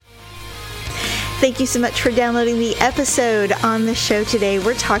Thank you so much for downloading the episode. On the show today,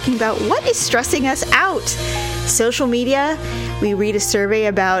 we're talking about what is stressing us out. Social media, we read a survey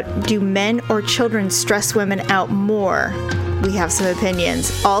about do men or children stress women out more? We have some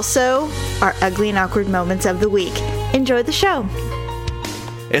opinions. Also, our ugly and awkward moments of the week. Enjoy the show.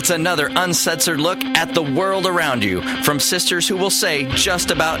 It's another uncensored look at the world around you from sisters who will say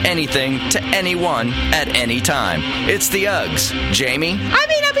just about anything to anyone at any time. It's the Uggs. Jamie? I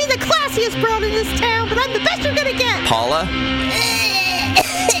may not be the classiest broad in this town, but I'm the best you're gonna get. Paula?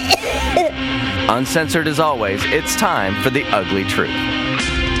 Uncensored as always, it's time for the ugly truth.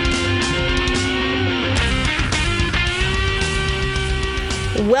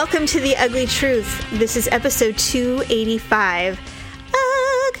 Welcome to the Ugly Truth. This is episode 285.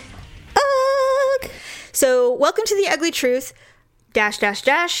 So, welcome to the Ugly Truth,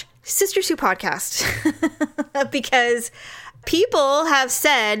 Sisters Who podcast. Because people have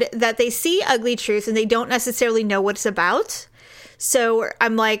said that they see Ugly Truth and they don't necessarily know what it's about. So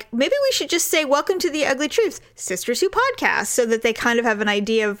I'm like, maybe we should just say, welcome to the Ugly Truth, Sisters Who podcast, so that they kind of have an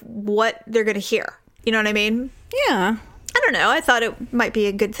idea of what they're going to hear. You know what I mean? Yeah. I don't know. I thought it might be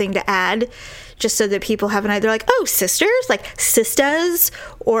a good thing to add just so that people have an idea. They're like, oh, sisters? Like sisters?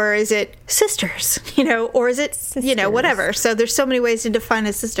 Or is it sisters? You know, or is it, sisters. You know, whatever. So there's so many ways to define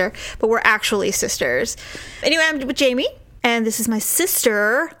a sister, but we're actually sisters. Anyway, I'm with Jamie, and this is my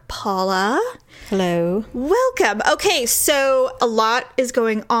sister, Paula. Hello. Welcome. Okay, so a lot is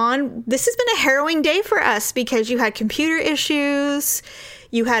going on. This has been a harrowing day for us because you had computer issues.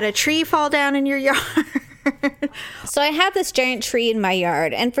 You had a tree fall down in your yard. So I have this giant tree in my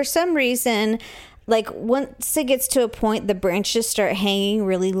yard, and for some reason, like once it gets to a point, the branches start hanging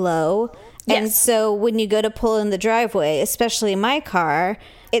really low. Yes. And so when you go to pull in the driveway, especially my car,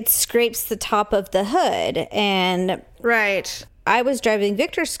 it scrapes the top of the hood. And right. I was driving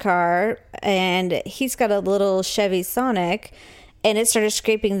Victor's car, and he's got a little Chevy Sonic, and it started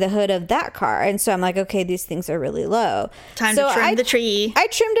scraping the hood of that car. And so I'm like, okay, these things are really low. Time to trim the tree. I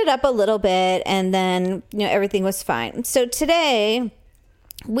trimmed it up a little bit, and then, you know, everything was fine. So today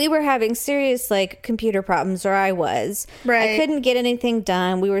we were having serious, like, computer problems, or I was. Right. I couldn't get anything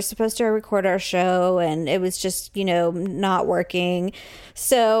done. We were supposed to record our show, and it was just, you know, not working.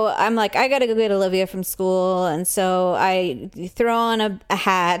 So I'm like, I got to go get Olivia from school. And so I throw on a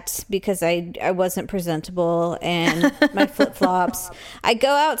hat because I wasn't presentable, and my flip-flops. I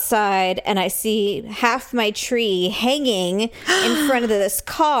go outside, and I see half my tree hanging in front of this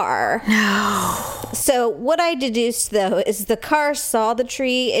car. No. So what I deduced, though, is the car saw the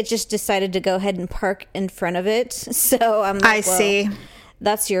tree. It just decided to go ahead and park in front of it. So I'm like, well, see.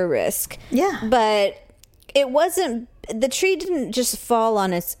 That's your risk. Yeah. But it wasn't, the tree didn't just fall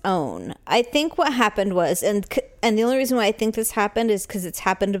on its own. I think what happened was, and the only reason why I think this happened is because it's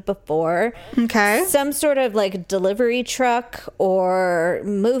happened before. Okay. Some sort of like delivery truck or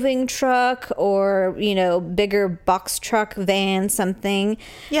moving truck or, you know, bigger box truck, van, something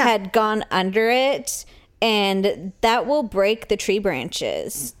had gone under it. And that will break the tree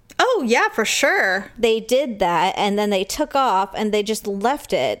branches. Oh, yeah, for sure. They did that, and then they took off, and they just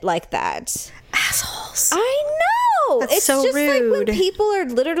left it like that. Assholes. I know. That's it's so just rude. like when people are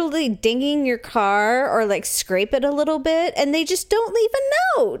literally dinging your car or like scrape it a little bit, and they just don't leave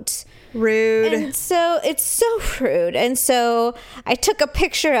a note. Rude. And so it's so rude. And so I took a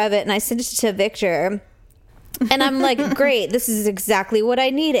picture of it, and I sent it to Victor. And I'm like, great, this is exactly what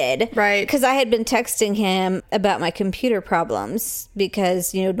I needed. Right. Because I had been texting him about my computer problems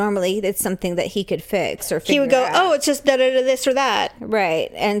because, you know, normally it's something that he could fix or figure out. He would go, oh, it's just this or that.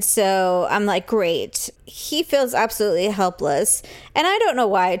 Right. And so I'm like, great. He feels absolutely helpless. And I don't know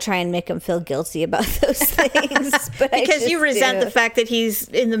why I try and make him feel guilty about those things. But because you resent the fact that he's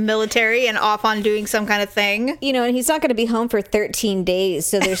in the military and off on doing some kind of thing. You know, and he's not going to be home for 13 days.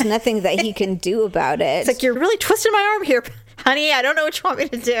 So there's nothing that he can do about it. It's like, you're really twisting my arm here, honey. I don't know what you want me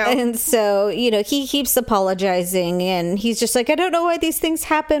to do. And so, you know, he keeps apologizing, and he's just like, I don't know why these things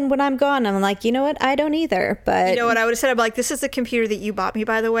happen when I'm gone. I'm like, you know what? I don't either. But you know what I would have said? I'm like, this is the computer that you bought me,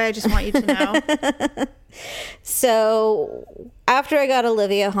 by the way. I just want you to know. So after I got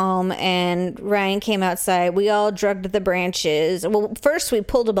Olivia home and Ryan came outside, we all drugged the branches. Well, first we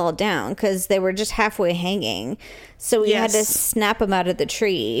pulled them all down because they were just halfway hanging. So we had to snap them out of the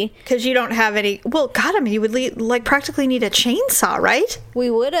tree. Because you don't have any... Well, God, I mean, you would practically need a chainsaw, right? We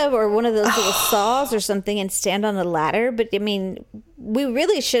would have, or one of those little saws or something, and stand on a ladder. But, I mean, we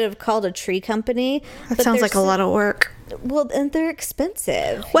really should have called a tree company. That sounds like a lot of work. Well, and they're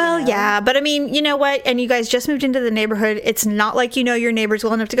expensive. Well, you know? Yeah, but I mean, you know what? And you guys just moved into the neighborhood. It's not like you know your neighbors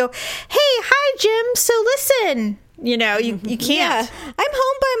well enough to go, hey, hi, Jim. So listen, You know, you can't. Yeah, I'm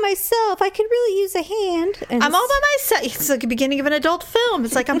home by myself. I could really use a hand. And I'm all by myself. It's like the beginning of an adult film.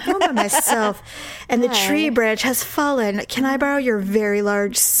 It's like, I'm home by myself. And the tree branch has fallen. Can I borrow your very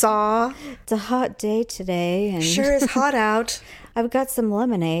large saw? It's a hot day today. And Sure is hot out. I've got some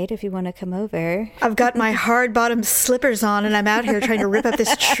lemonade if you want to come over. I've got my hard bottom slippers on, and I'm out here trying to rip up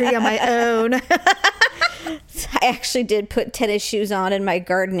this tree on my own. I actually did put tennis shoes on and my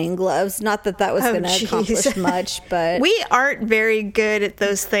gardening gloves. Not that was going to accomplish much, but... We aren't very good at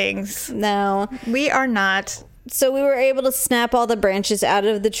those things. No. We are not. So we were able to snap all the branches out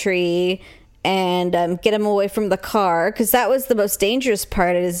of the tree and get them away from the car, because that was the most dangerous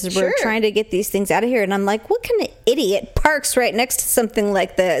part, is we're trying to get these things out of here. And I'm like, what kind of idiot parks right next to something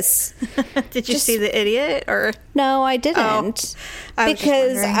like this? Did you see the idiot? Or no, I didn't.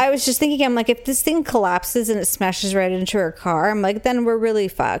 Because I was just thinking, I'm like, if this thing collapses and it smashes right into her car, I'm like, then we're really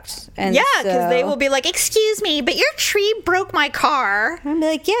fucked. And yeah, because they will be like, excuse me, but your tree broke my car. I'm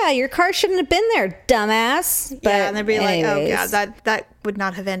like, yeah, your car shouldn't have been there, dumbass. But yeah, and they'll be like, oh god, that would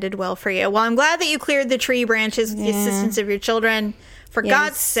not have ended well for you. Well, I'm glad that you cleared the tree branches with the assistance of your children. For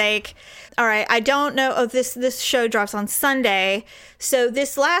God's sake. All right, I don't know. Oh, this show drops on Sunday. So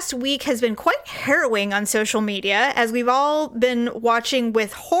this last week has been quite harrowing on social media, as we've all been watching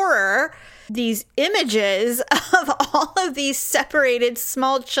with horror these images of all of these separated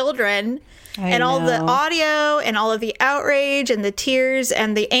small children. And all the audio and all of the outrage and the tears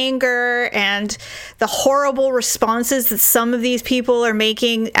and the anger and the horrible responses that some of these people are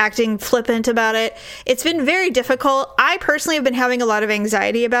making, acting flippant about it. It's been very difficult. I personally have been having a lot of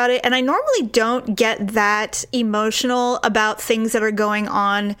anxiety about it, and I normally don't get that emotional about things that are going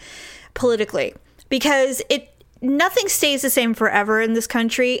on politically, because nothing stays the same forever in this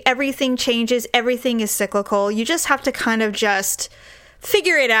country. Everything changes. Everything is cyclical. You just have to kind of just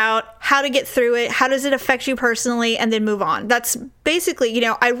figure it out, how to get through it, how does it affect you personally, and then move on. That's basically,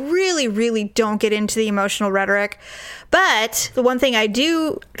 I really, really don't get into the emotional rhetoric. But the one thing I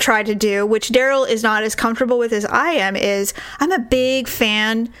do try to do, which Daryl is not as comfortable with as I am, is I'm a big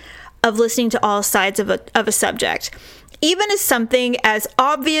fan of listening to all sides of a subject. Even as something as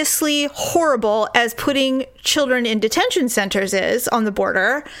obviously horrible as putting children in detention centers is on the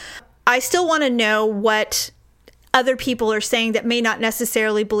border, I still want to know what other people are saying that may not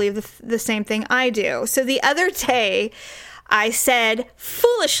necessarily believe the same thing I do. So the other day, I said,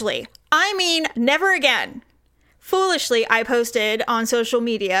 foolishly, I mean, never again. Foolishly, I posted on social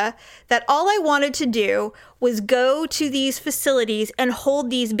media that all I wanted to do was go to these facilities and hold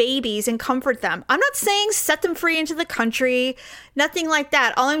these babies and comfort them. I'm not saying set them free into the country, nothing like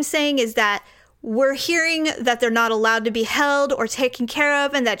that. All I'm saying is that we're hearing that they're not allowed to be held or taken care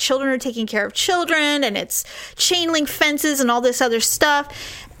of, and that children are taking care of children, and it's chain link fences and all this other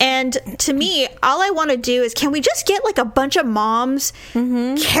stuff. And to me, all I want to do is, can we just get like a bunch of moms,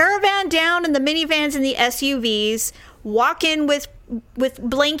 caravan down in the minivans and the SUVs, walk in with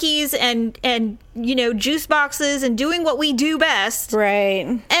blankies and juice boxes and doing what we do best, right,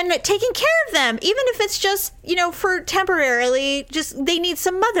 and taking care of them, even if it's just for temporarily, just they need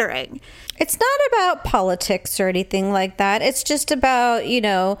some mothering. It's not about politics or anything like that. It's just about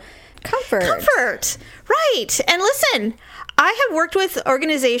comfort, right. And listen, I have worked with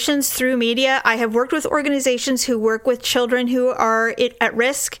organizations through media. I have worked with organizations who work with children who are at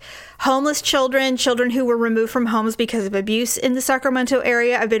risk, homeless children who were removed from homes because of abuse in the Sacramento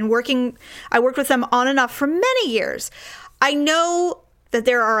area. I worked with them on and off for many years. I know that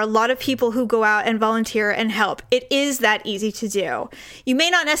there are a lot of people who go out and volunteer and help. It is that easy to do. You may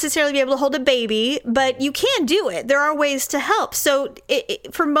not necessarily be able to hold a baby, but you can do it. There are ways to help. So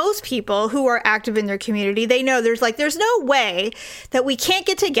for most people who are active in their community, they know there's no way that we can't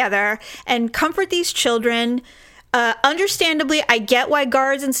get together and comfort these children. Understandably, I get why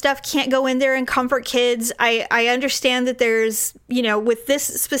guards and stuff can't go in there and comfort kids. I understand that there's, with this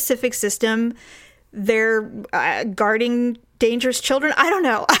specific system, they're guarding dangerous children. I don't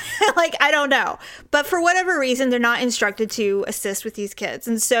know. I don't know. But for whatever reason, they're not instructed to assist with these kids.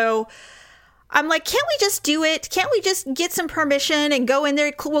 And so I'm like, can't we just do it? Can't we just get some permission and go in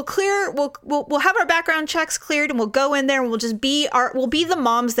there? We'll have our background checks cleared, and we'll go in there and we'll be the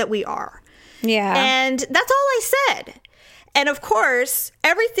moms that we are. Yeah. And that's all I said. And of course,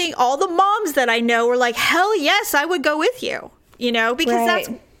 all the moms that I know were like, hell yes, I would go with you, because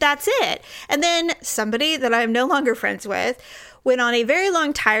that's it. And then somebody that I'm no longer friends with went on a very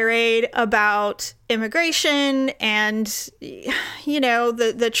long tirade about immigration and,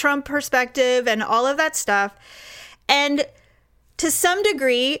 the Trump perspective and all of that stuff. And to some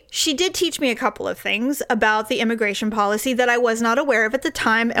degree, she did teach me a couple of things about the immigration policy that I was not aware of at the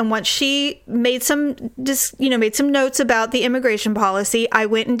time. And once she made some notes about the immigration policy, I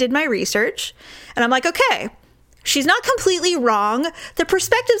went and did my research. And I'm like, okay, she's not completely wrong. The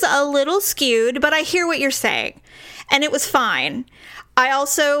perspective's a little skewed, but I hear what you're saying. And it was fine.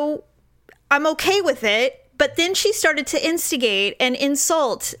 I'm okay with it. But then she started to instigate and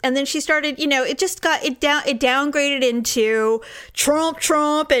insult. And then she started, it downgraded into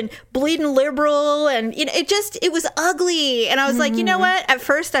Trump and bleeding liberal. And, it was ugly. And I was like, you know what? At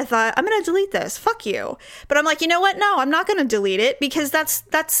first I thought, I'm going to delete this. Fuck you. But I'm like, you know what? No, I'm not going to delete it because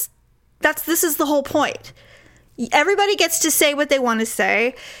this is the whole point. Everybody gets to say what they want to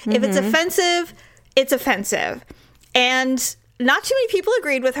say. If it's offensive, it's offensive. And not too many people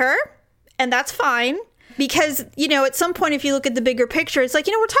agreed with her. And that's fine. Because, at some point, if you look at the bigger picture, it's like,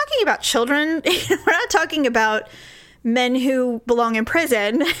 we're talking about children. We're not talking about men who belong in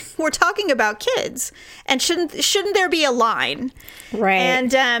prison. We're talking about kids. And shouldn't there be a line? Right.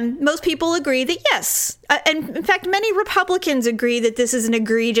 And most people agree that yes. And in fact, many Republicans agree that this is an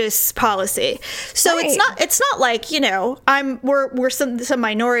egregious policy. So right. it's not like, we're some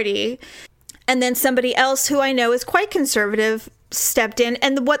minority. And then somebody else who I know is quite conservative stepped in.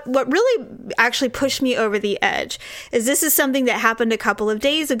 And what really actually pushed me over the edge is this is something that happened a couple of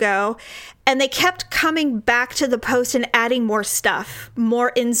days ago, and they kept coming back to the post and adding more stuff, more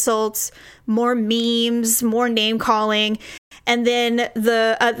insults, more memes, more name calling. And then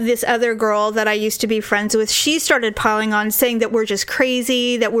this other girl that I used to be friends with, she started piling on saying that we're just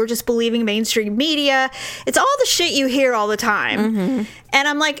crazy, that we're just believing mainstream media. It's all the shit you hear all the time. And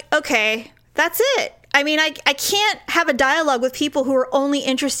I'm like, okay, that's it. I mean, I can't have a dialogue with people who are only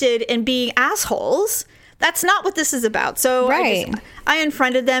interested in being assholes. That's not what this is about. So right. I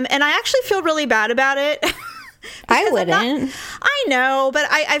unfriended them, and I actually feel really bad about it. I wouldn't. I know, but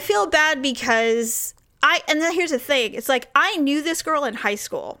I feel bad because and then here's the thing. It's like, I knew this girl in high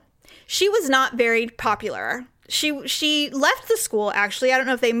school. She was not very popular. She left the school, actually. I don't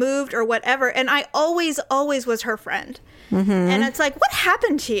know if they moved or whatever. And I always was her friend. And it's like, what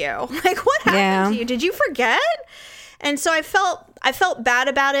happened to you? Like, what happened to you? Did you forget? And so I felt bad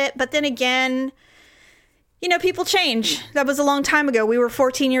about it. But then again, people change. That was a long time ago. We were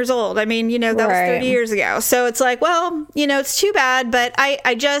 14 years old. I mean, that was 30 years ago. So it's like, well, it's too bad, but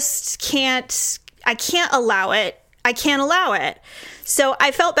I just can't allow it. I can't allow it. So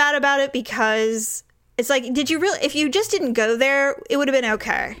I felt bad about it because it's like, if you just didn't go there, it would have been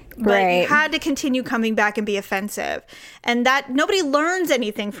okay. But you had to continue coming back and be offensive. And that nobody learns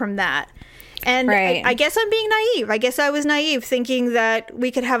anything from that. And I guess I'm being naive. I guess I was naive thinking that we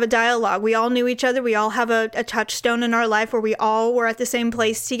could have a dialogue. We all knew each other. We all have a touchstone in our life where we all were at the same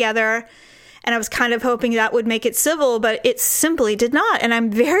place together. And I was kind of hoping that would make it civil, but it simply did not. And I'm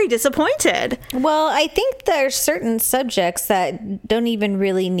very disappointed. Well, I think there's certain subjects that don't even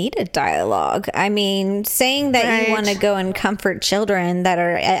really need a dialogue. I mean, saying that you want to go and comfort children that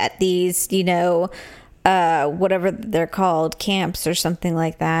are at these, whatever they're called, camps or something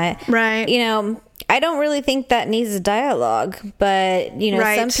like that. Right. I don't really think that needs a dialogue, but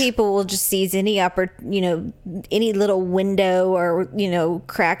some people will just seize any any little window or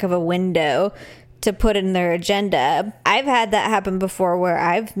crack of a window to put in their agenda. I've had that happen before where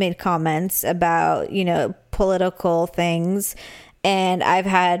I've made comments about political things, and I've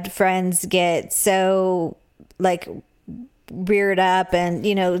had friends get so reared up and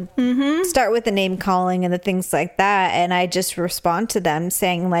start with the name calling and the things like that, and I just respond to them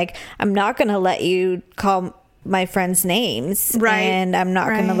saying I'm not going to let you call my friends names, and I'm not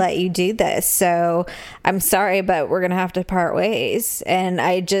going to let you do this, so I'm sorry, but we're going to have to part ways. And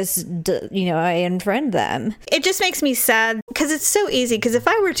I just I unfriend them. It just makes me sad because it's so easy, because if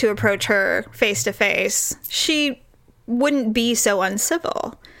I were to approach her face to face, she wouldn't be so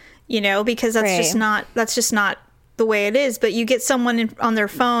uncivil, because that's just not the way it is. But you get someone on their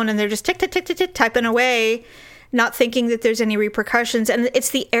phone and they're just tick, tick, tick, tick, tick, typing away, not thinking that there's any repercussions. And it's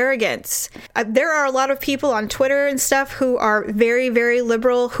the arrogance. There are a lot of people on Twitter and stuff who are very, very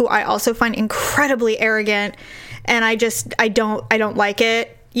liberal, who I also find incredibly arrogant. And I don't like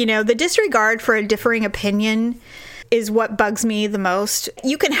it. The disregard for a differing opinion is what bugs me the most.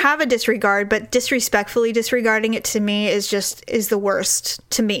 You can have a disregard, but disrespectfully disregarding it to me is the worst.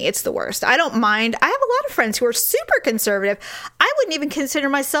 To me, it's the worst. I don't mind. I have a lot of friends who are super conservative. I wouldn't even consider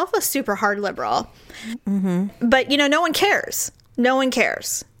myself a super hard liberal. But, no one cares. No one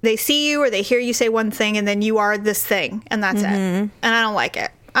cares. They see you or they hear you say one thing and then you are this thing, and that's it. And I don't like it.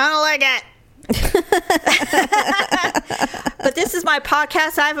 I don't like it. But this is my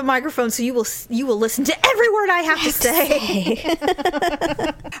podcast. I have a microphone, so you will listen to every word I have to say.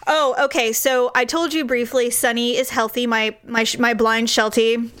 Oh, okay. So I told you briefly, Sunny is healthy. My blind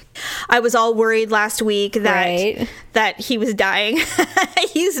Sheltie. I was all worried last week that he was dying.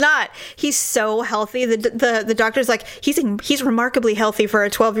 He's not. He's so healthy. The doctor's like, he's remarkably healthy for a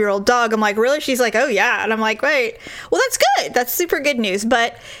 12-year-old dog. I'm like, really? She's like, oh yeah. And I'm like, wait. Well, that's good. That's super good news.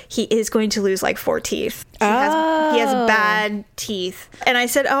 But he is going to lose like 4 teeth. He has bad teeth. And I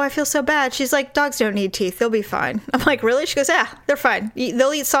said, oh, I feel so bad. She's like, dogs don't need teeth. They'll be fine. I'm like, really? She goes, yeah, they're fine.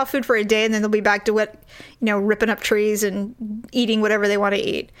 They'll eat soft food for a day and then they'll be back to ripping up trees and eating whatever they want to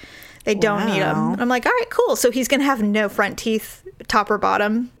eat. They don't need them. I'm like, all right, cool. So he's going to have no front teeth, top or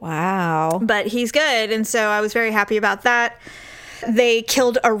bottom. Wow. But he's good. And so I was very happy about that. They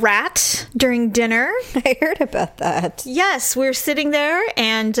killed a rat during dinner. I heard about that. Yes, we were sitting there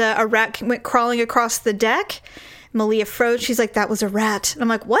and a rat went crawling across the deck. Malia froze. She's like, that was a rat. And I'm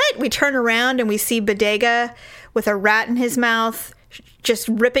like, what? We turn around and we see Bodega with a rat in his mouth, just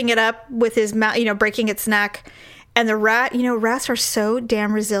ripping it up with his mouth, breaking its neck. And the rat, rats are so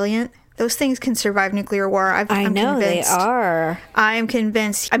damn resilient. Those things can survive nuclear war. I'm know convinced. They are. I am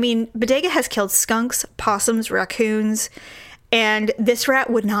convinced. I mean, Bodega has killed skunks, possums, raccoons, and this rat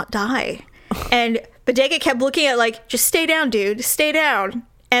would not die. And Bodega kept looking at like, just stay down, dude, stay down.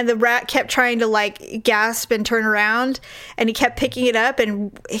 And the rat kept trying to like gasp and turn around, and he kept picking it up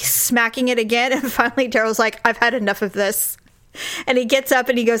and smacking it again. And finally, Daryl's like, I've had enough of this. And he gets up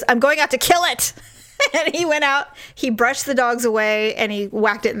and he goes, I'm going out to kill it. And he went out, he brushed the dogs away, and he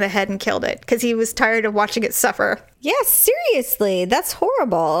whacked it in the head and killed it because he was tired of watching it suffer. Yes, seriously. That's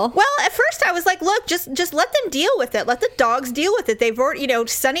horrible. Well, at first I was like, look, just let them deal with it. Let the dogs deal with it. They've already,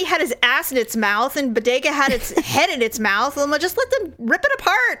 Sunny had his ass in its mouth and Bodega had its head in its mouth. And just let them rip it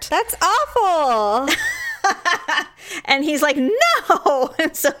apart. That's awful. And he's like, no.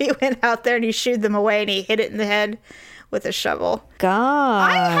 And so he went out there and he shooed them away and he hit it in the head with a shovel.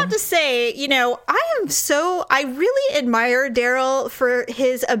 God. I have to say, I really admire Daryl for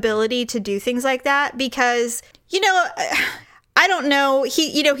his ability to do things like that because, I don't know.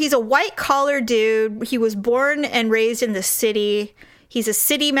 He's a white collar dude. He was born and raised in the city. He's a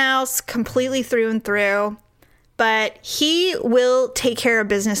city mouse completely through and through, but he will take care of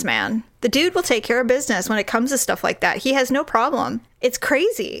businessman. The dude will take care of business when it comes to stuff like that. He has no problem. It's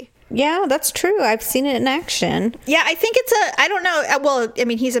crazy. Yeah, that's true. I've seen it in action. Yeah, I think I don't know. Well, I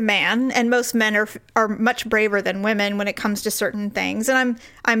mean, he's a man, and most men are much braver than women when it comes to certain things. And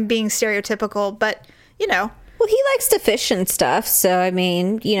I'm being stereotypical, but, Well, he likes to fish and stuff. So, I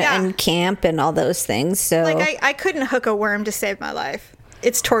mean, and camp and all those things. So, like, I couldn't hook a worm to save my life.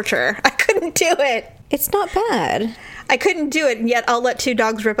 It's torture. I couldn't do it. It's not bad. I couldn't do it, and yet I'll let 2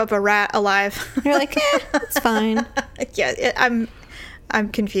 dogs rip up a rat alive. You're like, it's fine. Yeah, I'm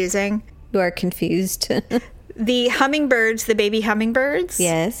confusing. You are confused. The hummingbirds, the baby hummingbirds.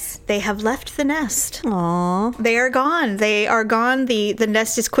 Yes. They have left the nest. Aww. They are gone. They are gone. The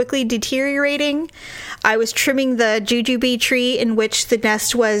nest is quickly deteriorating. I was trimming the jujube tree in which the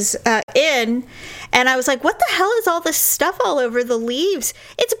nest was in, and I was like, what the hell is all this stuff all over the leaves?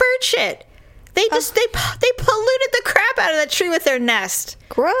 It's bird shit. They just they polluted the crap out of that tree with their nest.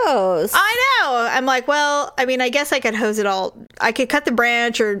 Gross. I know. I'm like, well, I mean, I guess I could hose it all. I could cut the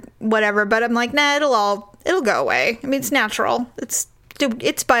branch or whatever, but I'm like, nah, it'll go away. I mean, it's natural. It's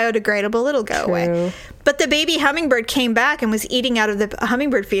biodegradable. It'll go away. But the baby hummingbird came back and was eating out of the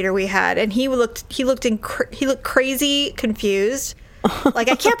hummingbird feeder we had, and he looked crazy, confused. Like,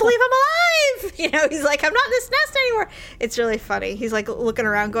 I can't believe I'm alive. He's like, I'm not in this nest anymore. It's really funny. He's like looking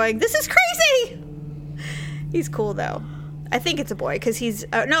around going, this is crazy. He's cool though. I think it's a boy because he's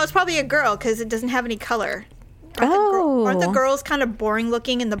no, it's probably a girl because it doesn't have any color. Aren't the girls kind of boring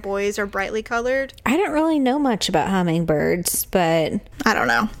looking and the boys are brightly colored? I don't really know much about hummingbirds, but I don't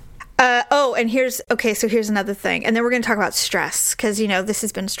know. And here's another thing. And then we're going to talk about stress because, this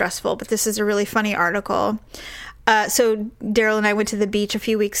has been stressful, but this is a really funny article. So Daryl and I went to the beach a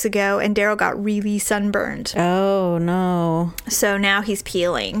few weeks ago and Daryl got really sunburned. Oh, no. So now he's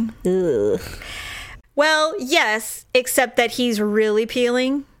peeling. Ugh. Well, yes, except that he's really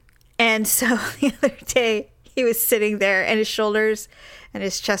peeling. And so the other day he was sitting there and his shoulders and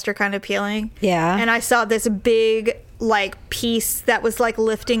his chest are kind of peeling. Yeah. And I saw this big, piece that was,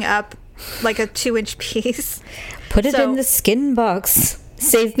 lifting up, like a 2-inch piece. Put it in the skin box.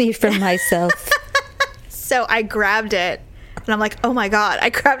 Save me from myself. So I grabbed it and I'm like, oh my God. I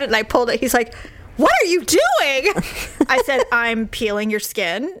grabbed it and I pulled it. He's like, what are you doing? I said, I'm peeling your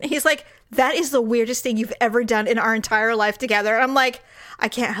skin. He's like, that is the weirdest thing you've ever done in our entire life together. And I'm like, I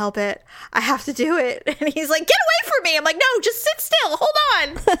can't help it. I have to do it. And he's like, get away from me. I'm like, no, just sit still. Hold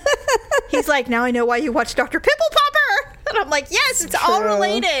on. He's like, now I know why you watch Dr. Pimple Popper. And I'm like, yes, it's all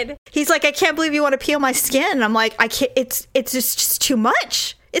related. He's like, I can't believe you want to peel my skin. And I'm like, I can't, it's just too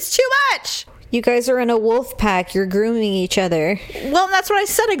much. It's too much. You guys are in a wolf pack. You're grooming each other. Well, that's what I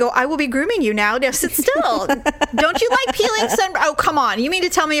said. I go, I will be grooming you now. Now sit still. Don't you like peeling sunburn? Oh, come on. You mean to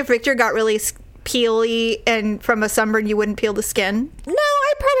tell me if Victor got really peely and from a sunburn, you wouldn't peel the skin? No,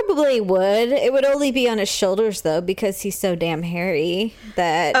 I probably would. It would only be on his shoulders, though, because he's so damn hairy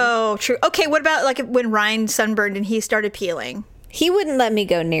that... Oh, true. Okay, what about like when Ryan sunburned and he started peeling? He wouldn't let me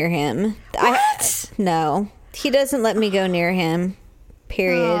go near him. What? No. He doesn't let me go near him.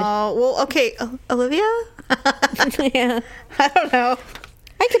 Period. Oh, well, okay. Olivia? Yeah. I don't know.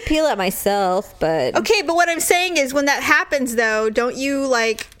 I could peel it myself, but... Okay, but what I'm saying is when that happens, though, don't you,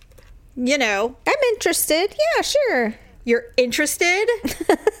 like, you know... I'm interested. Yeah, sure. You're interested?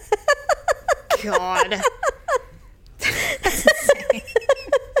 God. That's insane.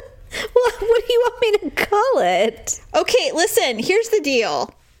 Well, what do you want me to call it? Okay, listen, here's the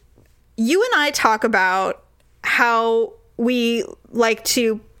deal. You and I talk about how we like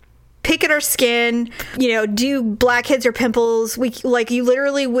to pick at our skin, you know, do blackheads or pimples. We like you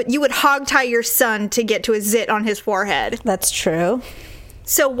literally would hog tie your son to get to a zit on his forehead. That's true.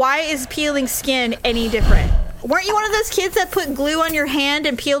 So why is peeling skin any different? Weren't you one of those kids that put glue on your hand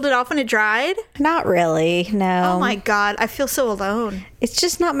and peeled it off when it dried? Not really, no. Oh my God, I feel so alone. It's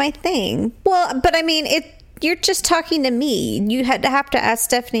just not my thing. Well, but I mean, you're just talking to me. You had to have to ask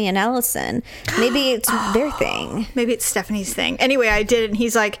Stephanie and Allison. Maybe it's their thing. Maybe it's Stephanie's thing. Anyway, I did it, and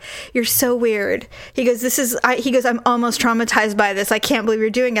he's like, "You're so weird." He goes, he goes, "I'm almost traumatized by this. I can't believe you're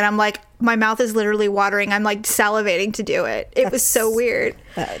doing it." I'm like, my mouth is literally watering. I'm like salivating to do it. It was so weird.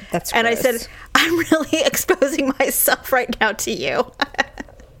 That's and gross. I said, "I'm really exposing myself right now to you.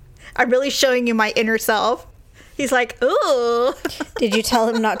 I'm really showing you my inner self." He's like, "Ooh." Did you tell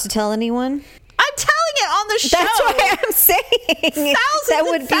him not to tell anyone? I'm telling it on the show. That's what I'm saying. That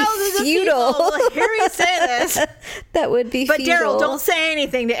would be futile. Like, hear me say this. That would be but futile. Daryl, don't say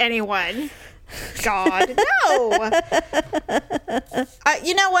anything to anyone. God, no.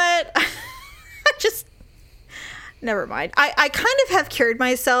 You know what? I just... Never mind. I kind of have cured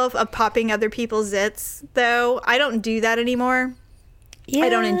myself of popping other people's zits, though. I don't do that anymore. Yeah. I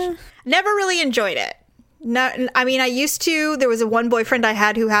don't... Never really enjoyed it. No, I mean, I used to. There was one boyfriend I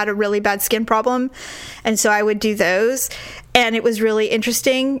had who had a really bad skin problem, and so I would do those, and it was really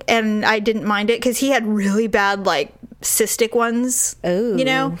interesting, and I didn't mind it because he had really bad, like, cystic ones, Ooh. you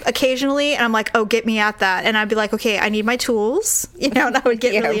know, occasionally, and I'm like, oh, get me at that, and I'd be like, okay, I need my tools, you know, and I would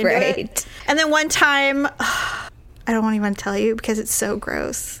get really into it. And then one time, I don't want to even tell you because it's so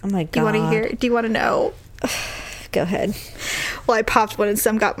gross. Oh my God. Do you want to hear? Do you want to know? Go ahead. Well, I popped one and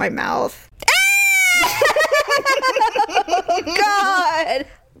some got my mouth. God,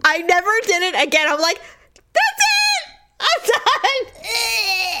 I never did it again. I'm like, that's it. I'm done.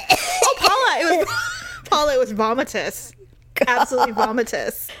 Oh, Paula, it was vomitous. God. Absolutely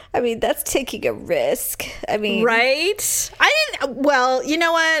vomitous. I mean, that's taking a risk. I mean, right? Well, you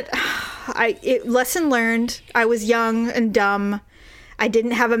know what? Lesson learned. I was young and dumb. I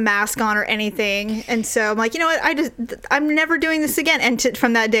didn't have a mask on or anything. And so I'm like, you know what? I'm never doing this again. And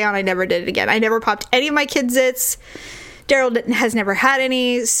from that day on, I never did it again. I never popped any of my kids' zits. Daryl has never had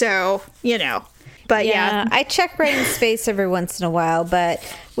any. So, you know. But yeah. I check Ryan's face every once in a while, but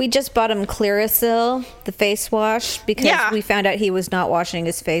we just bought him Clearasil, the face wash, because we found out he was not washing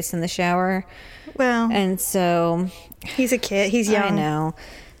his face in the shower. Well. And so. He's a kid. He's young. I know.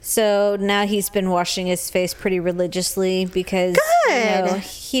 So now he's been washing his face pretty religiously because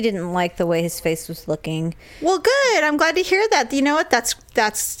he didn't like the way his face was looking. Well, good. I'm glad to hear that. You know what?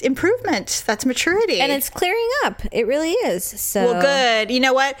 That's improvement. That's maturity. And it's clearing up. It really is. So well, good. You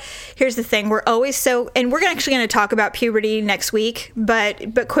know what? Here's the thing. We're always and we're actually going to talk about puberty next week,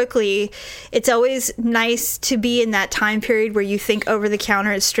 but quickly, it's always nice to be in that time period where you think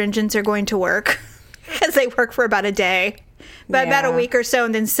over-the-counter astringents are going to work because they work for about a day. But about a week or so,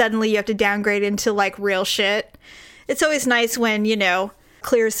 and then suddenly you have to downgrade into, like, real shit. It's always nice when, you know,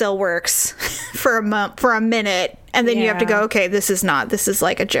 Clearasil works for a minute, and then you have to go, okay, this is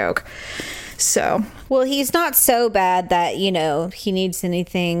like a joke. So. Well, he's not so bad that, you know, he needs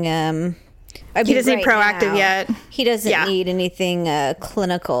anything, he doesn't need Proactive yet. He doesn't need anything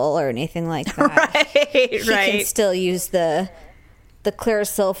clinical or anything like that. He can still use the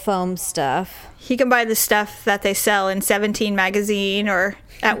Clearasil foam stuff. He can buy the stuff that they sell in 17 magazine or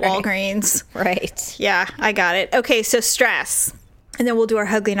at Walgreens. Right. Yeah, I got it. Okay, so stress. And then we'll do our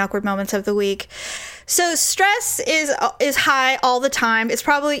ugly and awkward moments of the week. So stress is high all the time. It's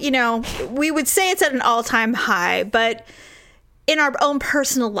probably, we would say it's at an all-time high, but in our own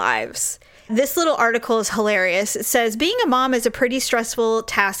personal lives, this little article is hilarious. It says, being a mom is a pretty stressful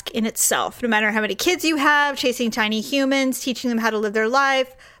task in itself. No matter how many kids you have, chasing tiny humans, teaching them how to live their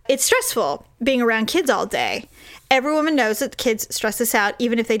life, it's stressful being around kids all day. Every woman knows that kids stress us out,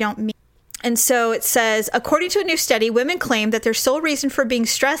 even if they don't mean. And so it says, according to a new study, women claim that their sole reason for being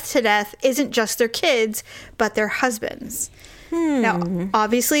stressed to death isn't just their kids, but their husbands. Now,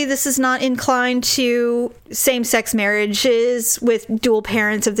 obviously, this is not inclined to same-sex marriages with dual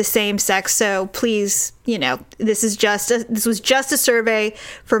parents of the same sex. So please, this was just a survey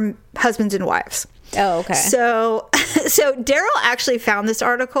for husbands and wives. Oh, okay. So Daryl actually found this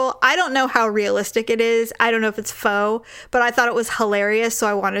article. I don't know how realistic it is. I don't know if it's faux, but I thought it was hilarious, so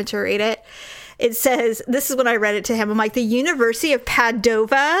I wanted to read it. It says, this is when I read it to him. I'm like, the University of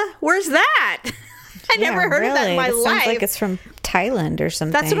Padova? Where's that? I never heard of that in my life. Sounds like it's from Thailand or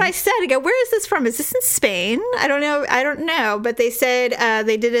something. That's what I said. I go, where is this from? Is this in Spain? I don't know. But they said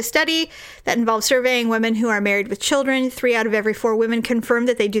they did a study that involved surveying women who are married with children. 3 out of every 4 women confirmed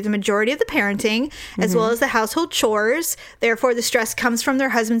that they do the majority of the parenting, as well as the household chores. Therefore, the stress comes from their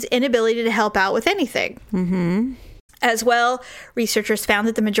husband's inability to help out with anything. Mm-hmm. As well, researchers found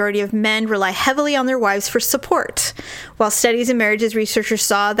that the majority of men rely heavily on their wives for support. While studies in marriages, researchers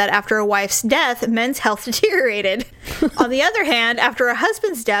saw that after a wife's death, men's health deteriorated. On the other hand, after a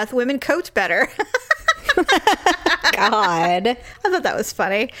husband's death, women coped better. God. I thought that was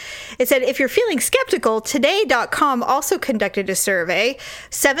funny. It said, if you're feeling skeptical, Today.com also conducted a survey.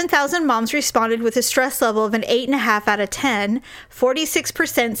 7,000 moms responded with a stress level of an 8.5 out of 10.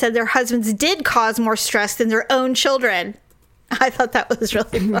 46% said their husbands did cause more stress than their own children. I thought that was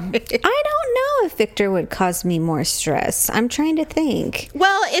really funny. I don't know if Victor would cause me more stress. I'm trying to think.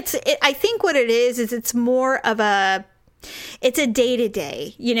 Well, I think what it is it's more of it's a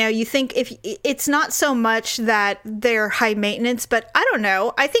day-to-day. You think if it's not so much that they're high maintenance, but I don't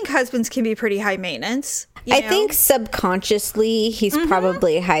know. I think husbands can be pretty high maintenance. I think subconsciously he's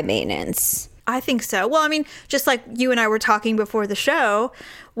probably high maintenance. I think so. Well, I mean, just like you and I were talking before the show,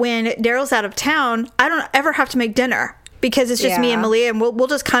 when Daryl's out of town, I don't ever have to make dinner because it's just me and Malia, and we'll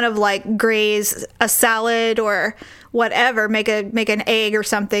just kind of like graze a salad or whatever, make an egg or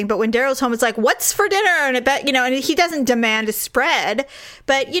something. But when Daryl's home, it's like, what's for dinner? And I bet, and he doesn't demand a spread.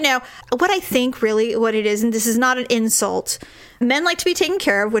 But, what I think really what it is, and this is not an insult, men like to be taken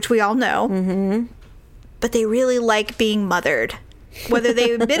care of, which we all know, but they really like being mothered. Whether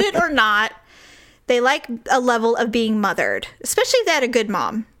they admit it or not, they like a level of being mothered, especially if they had a good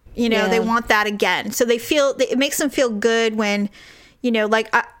mom. They want that again. So it makes them feel good when,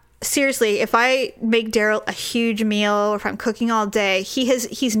 seriously, if I make Daryl a huge meal or if I'm cooking all day,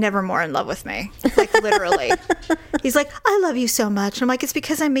 he's never more in love with me. Like, literally. He's like, I love you so much. And I'm like, it's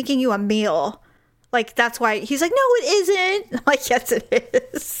because I'm making you a meal. Like, that's why. He's like, no, it isn't. I'm like, yes,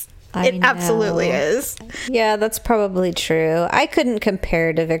 it is. It absolutely is. Yeah, that's probably true. I couldn't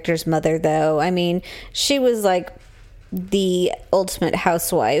compare to Victor's mother, though. I mean, she was like the ultimate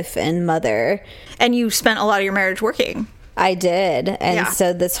housewife and mother. And you spent a lot of your marriage working. I did. And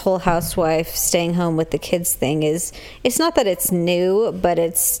so this whole housewife staying home with the kids thing it's not that it's new, but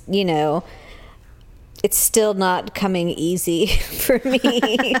it's, it's still not coming easy for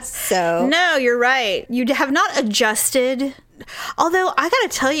me. So no, you're right. You have not adjusted. Although I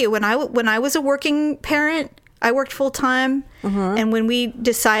got to tell you, when I was a working parent, I worked full time. And when we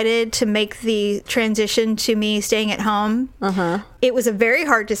decided to make the transition to me staying at home, it was a very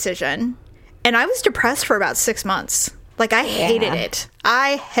hard decision. And I was depressed for about 6 months. Like, I hated it.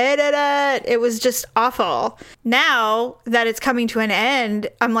 I hated it. It was just awful. Now that it's coming to an end,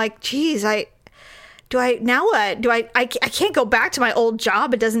 I'm like, geez, now what? I can't go back to my old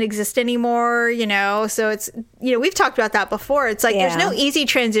job. It doesn't exist anymore, So it's, we've talked about that before. It's like, there's no easy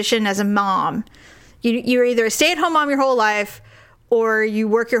transition as a mom. You're either a stay-at-home mom your whole life or you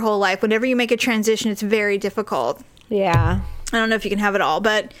work your whole life. Whenever you make a transition, it's very difficult. Yeah. I don't know if you can have it all,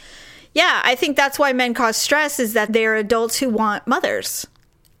 but yeah, I think that's why men cause stress is that they're adults who want mothers.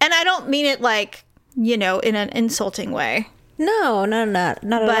 And I don't mean it like, in an insulting way. No, not at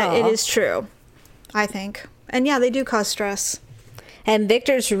all. But it is true, I think. And yeah, they do cause stress. And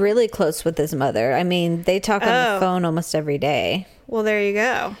Victor's really close with his mother. I mean, they talk on the phone almost every day. Well, there you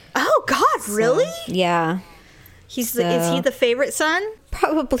go. Oh, God, really? Yeah. Is he the favorite son?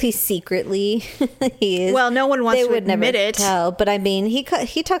 Probably secretly. He is. Well, no one wants to admit it. Tell, but I mean, he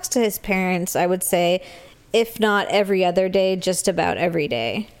talks to his parents, I would say, if not every other day, just about every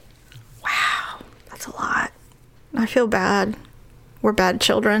day. Wow. That's a lot. I feel bad. We're bad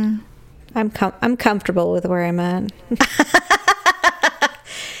children. I'm comfortable with where I'm at.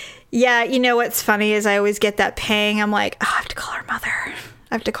 Yeah, you know what's funny is I always get that pang. I'm like, oh, I have to call her mother. I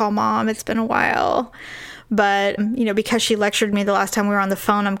have to call mom. It's been a while. But, because she lectured me the last time we were on the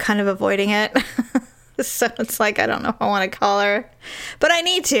phone, I'm kind of avoiding it. So it's like, I don't know if I want to call her. But I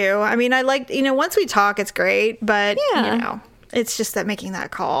need to. I mean, I like, once we talk, it's great. But, it's just that making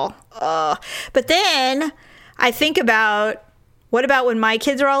that call. But then I think about, what about when my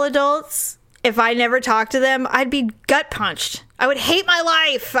kids are all adults? If I never talked to them, I'd be gut punched. I would hate my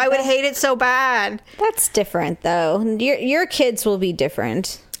life. I would hate it so bad. That's different, though. Your kids will be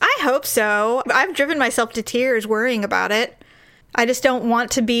different. I hope so. I've driven myself to tears worrying about it. I just don't want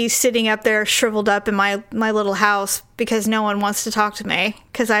to be sitting up there shriveled up in my little house because no one wants to talk to me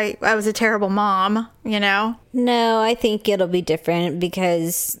because I was a terrible mom, No, I think it'll be different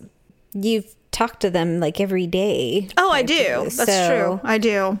because you've talked to them like every day. Oh, I do. That's true. I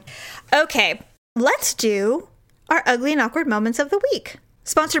do. Okay, let's do our ugly and awkward moments of the week.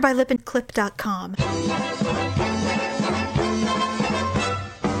 Sponsored by lipandclip.com.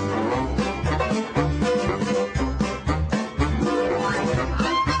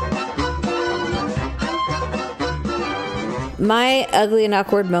 My ugly and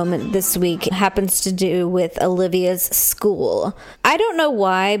awkward moment this week happens to do with Olivia's school. I don't know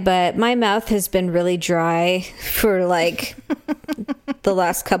why, but my mouth has been really dry for like the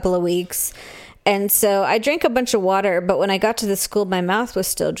last couple of weeks. And so I drank a bunch of water, but when I got to the school, my mouth was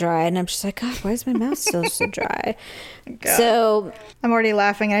still dry. And I'm just like, God, why is my mouth still so dry? God. So I'm already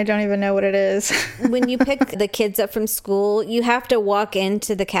laughing and I don't even know what it is. When you pick the kids up from school, you have to walk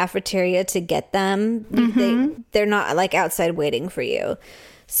into the cafeteria to get them. Mm-hmm. They're not like outside waiting for you.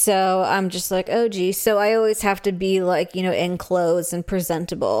 So I'm just like, oh, geez. So I always have to be like, in clothes and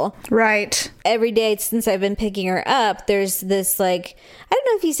presentable. Right. Every day since I've been picking her up, there's this like, I don't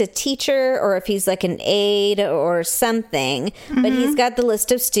know if he's a teacher or if he's like an aide or something, but he's got the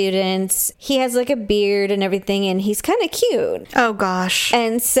list of students. He has like a beard and everything, and he's kind of cute. Oh, gosh.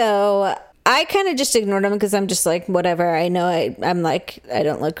 And so I kind of just ignored him because I'm just like, whatever. I know I'm like, I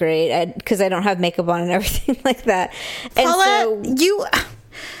don't look great because I don't have makeup on and everything like that. And Paula,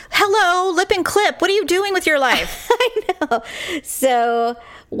 hello, Lip and Clip. What are you doing with your life? I know. So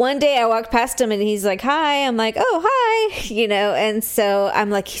one day I walked past him and he's like, hi. I'm like, oh, hi. And so I'm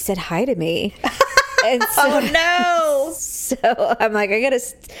like, he said hi to me. And so, oh, no. So I'm like, I got to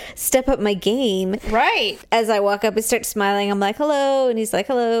step up my game. Right. As I walk up and start smiling, I'm like, hello. And he's like,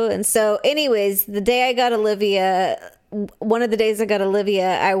 hello. And so anyways, the day I got Olivia, one of the days I got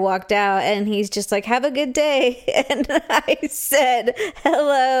Olivia, I walked out and he's just like, have a good day. And I said,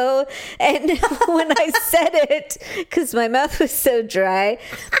 hello. And when I said it, because my mouth was so dry,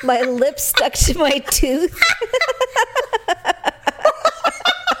 my lips stuck to my tooth.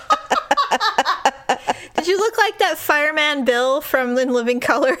 Did you look like that fireman Bill from In Living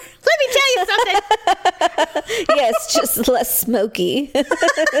Color? Let me tell you something. Yes, just less smoky.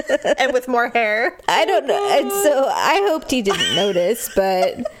 And with more hair. I don't know. And so I hoped he didn't notice,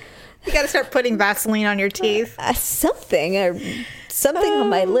 but you got to start putting Vaseline on your teeth. Something on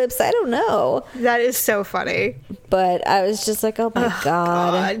my lips. I don't know. That is so funny. But I was just like, oh my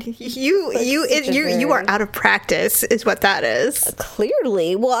God. You are out of practice is what that is.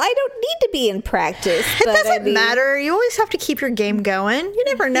 Clearly. Well, I don't need to be in practice. It doesn't matter. You always have to keep your game going. You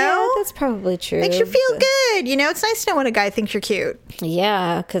never know. Yeah, that's probably true. Makes you feel good. It's nice to know when a guy thinks you're cute.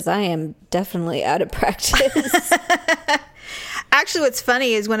 Yeah, because I am definitely out of practice. Actually, what's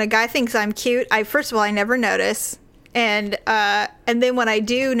funny is when a guy thinks I'm cute, first of all, I never notice. And then when I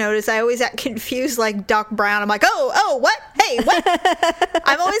do notice, I always act confused like Doc Brown. I'm like, oh, what? Hey, what?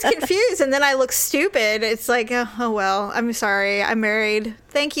 I'm always confused. And then I look stupid. It's like, oh, well, I'm sorry. I'm married.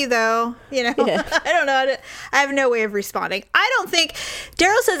 Thank you, though. Yeah. I don't know. I have no way of responding. I don't think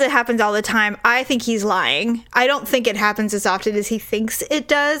Daryl says it happens all the time. I think he's lying. I don't think it happens as often as he thinks it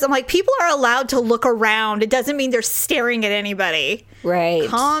does. I'm like, people are allowed to look around. It doesn't mean they're staring at anybody. Right.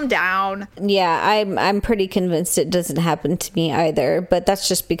 Calm down. Yeah, I'm pretty convinced it doesn't happen to me either, but that's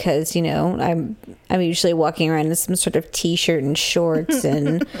just because, I'm usually walking around in some sort of t-shirt and shorts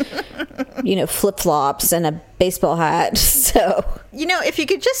and flip-flops and a baseball hat. So, if you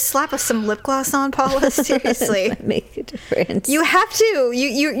could just slap us some lip gloss on, Paula, seriously. That might make a difference. You have to.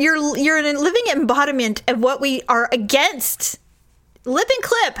 You're a living embodiment of what we are against. Lip and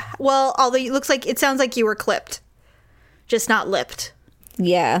clip. Well, although it sounds like you were clipped. Just not lipped.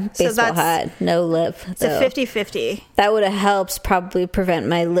 Yeah, baseball hat, no lip. It's a 50-50. That would have helped probably prevent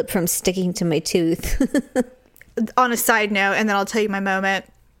my lip from sticking to my tooth. On a side note, and then I'll tell you my moment.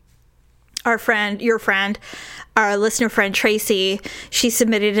 Your friend, our listener friend Tracy, she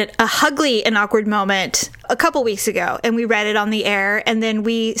submitted a Hugly and Awkward Moment a couple weeks ago, and we read it on the air, and then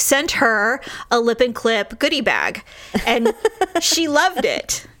we sent her a Lip and Clip goodie bag, and she loved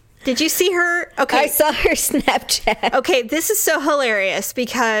it. Did you see her? Okay. I saw her Snapchat. Okay, this is so hilarious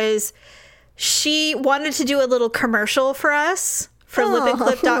because she wanted to do a little commercial for us for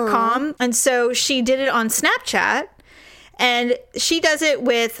lipandclip.com. And so she did it on Snapchat. And she does it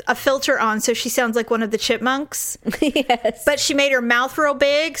with a filter on, so she sounds like one of the chipmunks. Yes. But she made her mouth real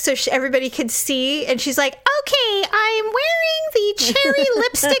big so everybody could see. And she's like, okay, I'm wearing the cherry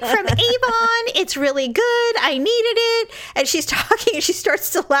lipstick from Avon. It's really good. I needed it. And she's talking and she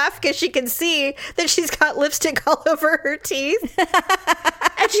starts to laugh because she can see that she's got lipstick all over her teeth.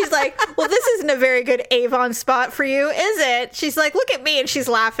 And she's like, well, this isn't a very good Avon spot for you, is it? She's like, look at me. And she's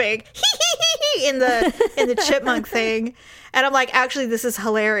laughing in the chipmunk thing. And I'm like, actually, this is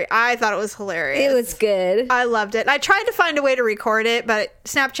hilarious. I thought it was hilarious. It was good. I loved it. I tried to find a way to record it, but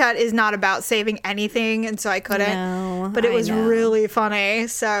Snapchat is not about saving anything. And so I couldn't. No, but it I was know. really funny.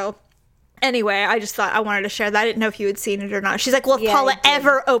 So anyway, I just thought I wanted to share that. I didn't know if you had seen it or not. She's like, well, if Yeah, Paula I did.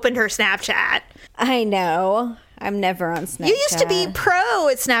 ever opened her Snapchat. I know. I'm never on Snapchat. You used to be pro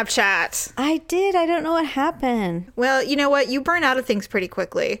at Snapchat. I did. I don't know what happened. Well, you know what? You burn out of things pretty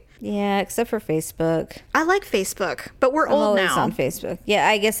quickly. Yeah, except for Facebook. I like Facebook, but we're I'm old always now. on Facebook. Yeah,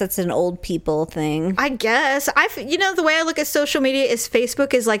 I guess that's an old people thing. I guess the way I look at social media is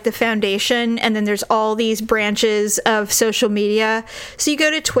Facebook is like the foundation, and then there's all these branches of social media. So you go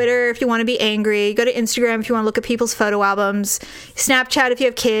to Twitter if you want to be angry, you go to Instagram if you want to look at people's photo albums, Snapchat if you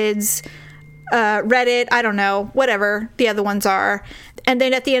have kids, Reddit, I don't know, whatever the other ones are. And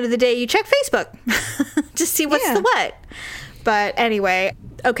then at the end of the day, you check Facebook to see what's Yeah. the what. But anyway,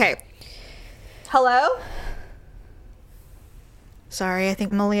 okay. Hello? Sorry, I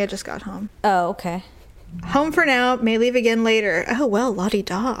think Malia just got home. Oh, okay. Home for now, may leave again later. Oh, well,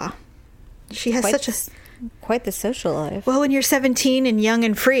 la-di-da. She has Quite the social life. Well, when you're 17 and young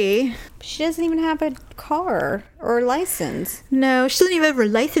and free. She doesn't even have a car or license. No, she doesn't even have her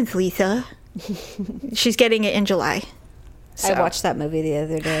license, Lisa. She's getting it in July. I watched that movie the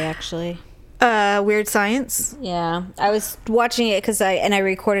other day, actually. Weird Science. Yeah, I was watching it I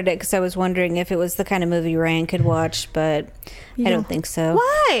recorded it because I was wondering if it was the kind of movie Ryan could watch, but I don't think so.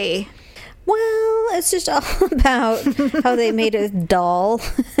 Why? Well, it's just all about how they made a doll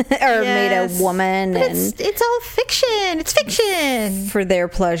or made a woman But and it's all fiction. It's fiction. for their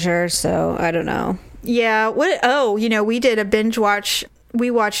pleasure. So I don't know. Yeah. We did a binge watch. We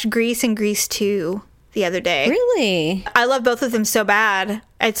watched Grease and Grease 2 the other day. Really? I love both of them so bad.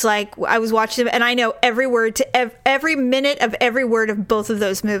 It's like I was watching them and I know every word to every minute of every word of both of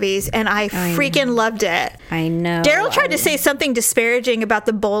those movies, and I freaking loved it. I know. Daryl tried to say something disparaging about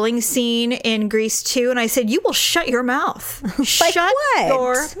the bowling scene in Grease 2, and I said, "You will shut your mouth. Shut what?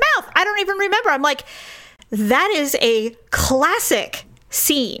 your mouth." I don't even remember. I'm like, that is a classic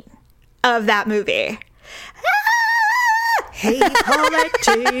scene of that movie. Hey, Paula,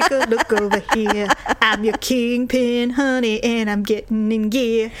 take a look over here. I'm your kingpin, honey, and I'm getting in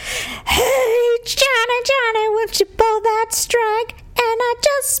gear. Hey, Johnny, won't you pull that strike? And I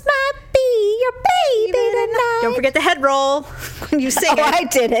just might be your baby tonight. Don't forget the head roll when you sing it. I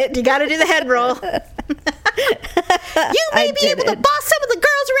did it. You got to do the head roll. You may be able to boss some of the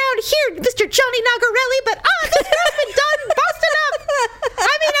girls around here, Mr. Johnny Nagarelli, but this girl's been done bossing up.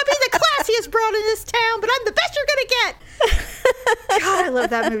 I may not be the classiest broad in this town, but I'm the best you're going to get. God, I love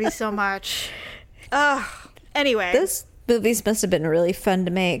that movie so much. Anyway. Those movies must have been really fun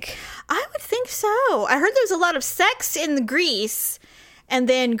to make. I would think so. I heard there was a lot of sex in the Grease, and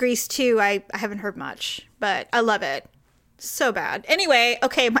then Grease 2, I haven't heard much, but I love it. So bad. Anyway,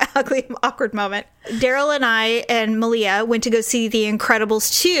 okay, my ugly, awkward moment. Daryl and I and Malia went to go see The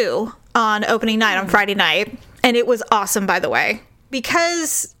Incredibles 2 on opening night on Friday night, and it was awesome, by the way.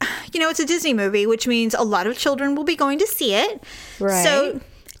 Because, it's a Disney movie, which means a lot of children will be going to see it. Right. So,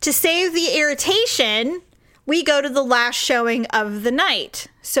 to save the irritation, we go to the last showing of the night.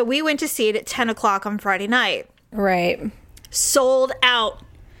 So, we went to see it at 10 o'clock on Friday night. Right. Sold out.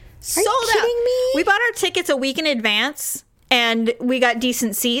 Sold you out. kidding me? We bought our tickets a week in advance, and we got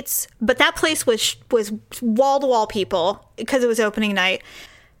decent seats. But that place was wall-to-wall people because it was opening night.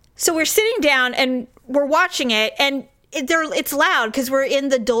 So, we're sitting down, and we're watching it, and it's loud because we're in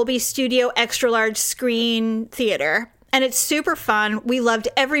the Dolby Studio extra large screen theater, and it's super fun. We loved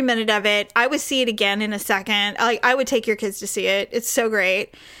every minute of it. I would see it again in a second. I would take your kids to see it. It's so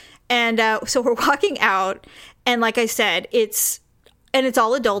great. And so we're walking out, and like I said, it's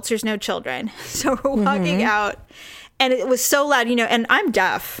all adults. There's no children. So we're walking out, And it was so loud, and I'm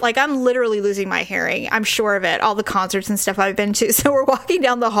deaf. Like, I'm literally losing my hearing. I'm sure of it. All the concerts and stuff I've been to. So we're walking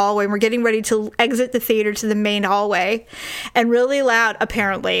down the hallway and we're getting ready to exit the theater to the main hallway. And really loud,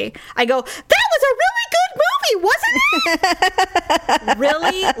 apparently, I go, "That was a really good movie, wasn't it?"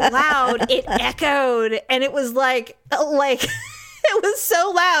 Really loud. It echoed. And it was like, it was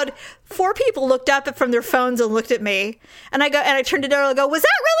so loud. 4 people looked up from their phones and looked at me. And I turned to Daryl and go, "Was that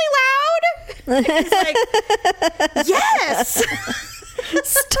really loud?" He's like, "Yes."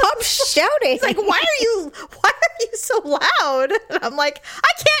 Stop shouting. He's like, why are you so loud? And I'm like, "I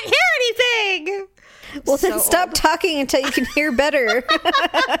can't hear anything." Well, then stop talking until you can hear better.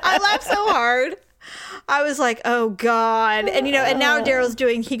 I laughed so hard. I was like, "Oh God." And and now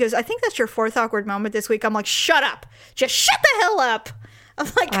Daryl's he goes, "I think that's your 4th awkward moment this week." I'm like, "Shut up. Just shut the hell up." I'm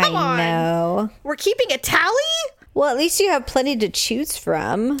like, "Come on. I know. We're keeping a tally?" Well, at least you have plenty to choose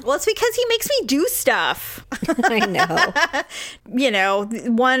from. Well, it's because he makes me do stuff. I know.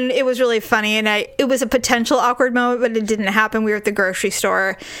 It was really funny, and it was a potential awkward moment, but it didn't happen. We were at the grocery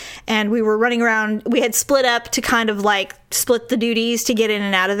store, and we were running around. We had split up to kind of like split the duties to get in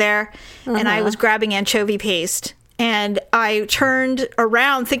and out of there, and I was grabbing anchovy paste. And I turned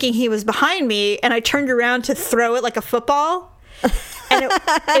around thinking he was behind me, and I turned around to throw it like a football, and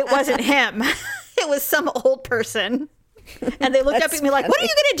it wasn't him. It was some old person. And they looked up at me like, "What are you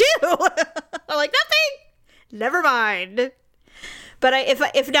going to do?" I'm like, "Nothing. Never mind." But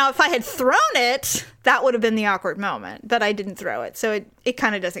if I had thrown it, that would have been the awkward moment. But I didn't throw it, so it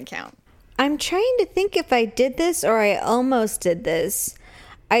kind of doesn't count. I'm trying to think if I did this or I almost did this.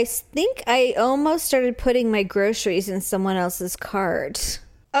 I think I almost started putting my groceries in someone else's cart.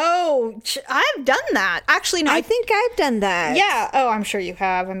 Oh, I've done that. Actually, no. I think I've done that. Yeah. Oh, I'm sure you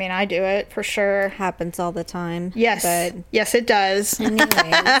have. I mean, I do it for sure. Happens all the time. Yes. But yes, it does.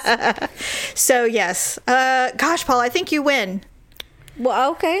 anyways. So, yes. Gosh, Paul, I think you win.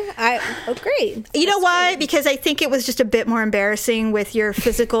 Well, okay. Great. You know why? Because I think it was just a bit more embarrassing with your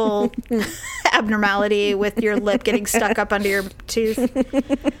physical abnormality with your lip getting stuck up under your tooth.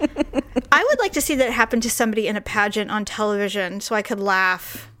 I would like to see that happen to somebody in a pageant on television so I could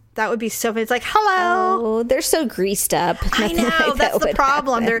laugh. That would be so funny. It's like, "Hello." Oh, they're so greased up. I know. Like that's the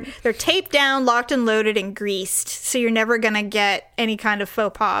problem. Happen. They're taped down, locked and loaded, and greased. So you're never going to get any kind of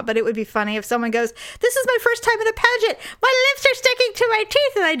faux pas. But it would be funny if someone goes, "This is my first time in a pageant. My lips are sticking to my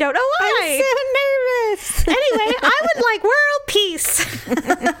teeth and I don't know why. I'm so nervous." Anyway, I would like world peace.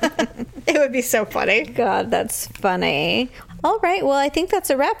 It would be so funny. God, that's funny. All right. Well, I think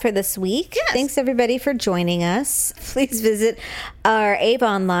that's a wrap for this week. Yes. Thanks, everybody, for joining us. Please visit our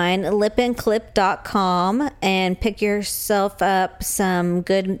Avon line, lipandclip.com, and pick yourself up some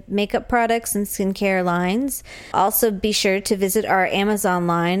good makeup products and skincare lines. Also, be sure to visit our Amazon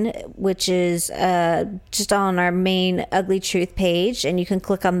line, which is just on our main Ugly Truth page, and you can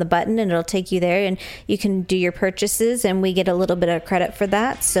click on the button, and it'll take you there, and you can do your purchases, and we get a little bit of credit for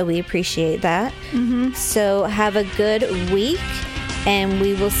that, so we appreciate that. Mm-hmm. So have a good week. And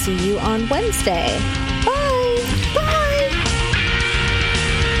we will see you on Wednesday. Bye. Bye.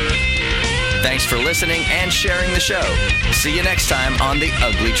 Thanks for listening and sharing the show. See you next time on The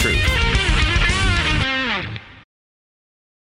Ugly Truth.